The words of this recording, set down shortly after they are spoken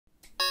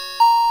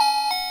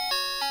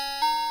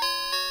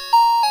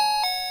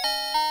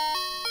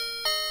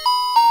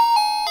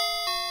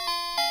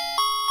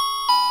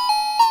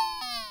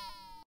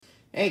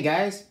Hey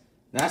guys,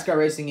 NASCAR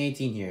Racing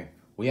 18 here.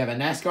 We have a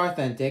NASCAR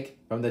Authentic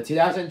from the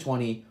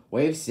 2020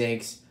 Wave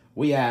 6.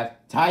 We have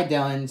Ty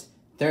Dillion's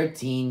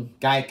 13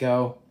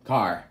 Geico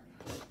car.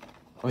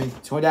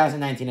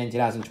 2019 and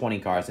 2020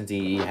 car, since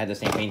he had the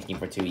same paint scheme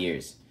for 2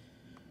 years.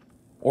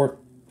 Or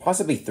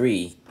possibly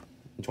 3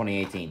 in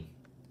 2018.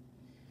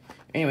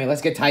 Anyway,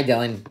 let's get Ty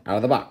Dillion out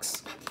of the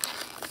box.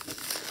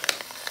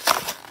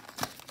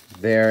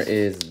 There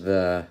is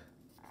the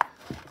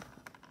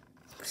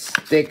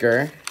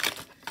sticker.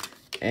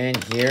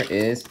 And here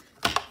is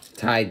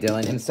Ty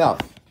Dillion himself.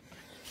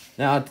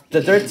 Now,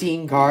 the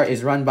 13 car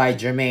is run by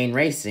Germain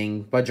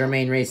Racing, but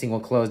Germain Racing will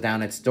close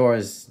down its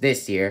stores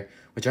this year,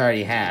 which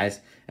already has,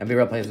 and be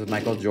replaced with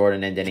Michael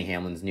Jordan and Denny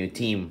Hamlin's new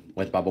team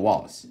with Bubba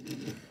Wallace.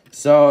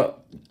 So,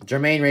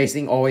 Germain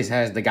Racing always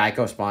has the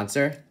Geico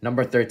sponsor,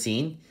 number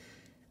 13,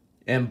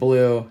 in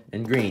blue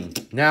and green.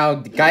 Now,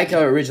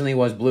 Geico originally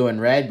was blue and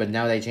red, but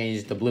now they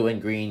changed to blue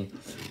and green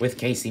with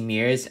Casey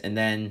Mears, and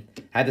then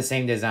had the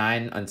same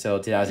design until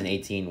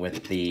 2018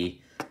 with the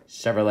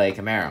Chevrolet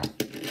Camaro.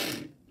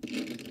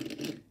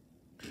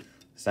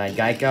 Side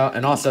Geico,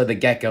 and also the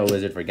Gecko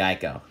lizard for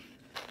Geico.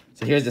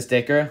 So here's the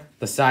sticker,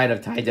 the side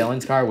of Ty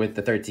Dillion's car with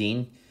the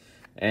 13,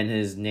 and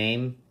his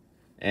name,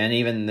 and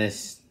even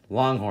this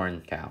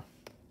Longhorn cow.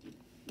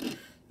 And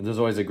there's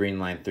always a green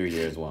line through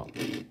here as well.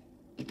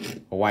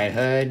 A white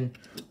hood,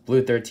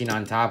 blue 13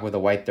 on top with a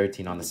white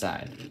 13 on the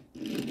side.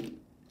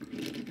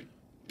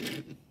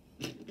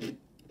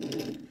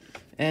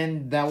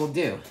 And that will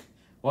do.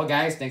 Well,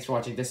 guys, thanks for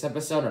watching this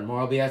episode, and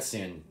more will be out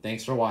soon.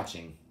 Thanks for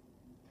watching.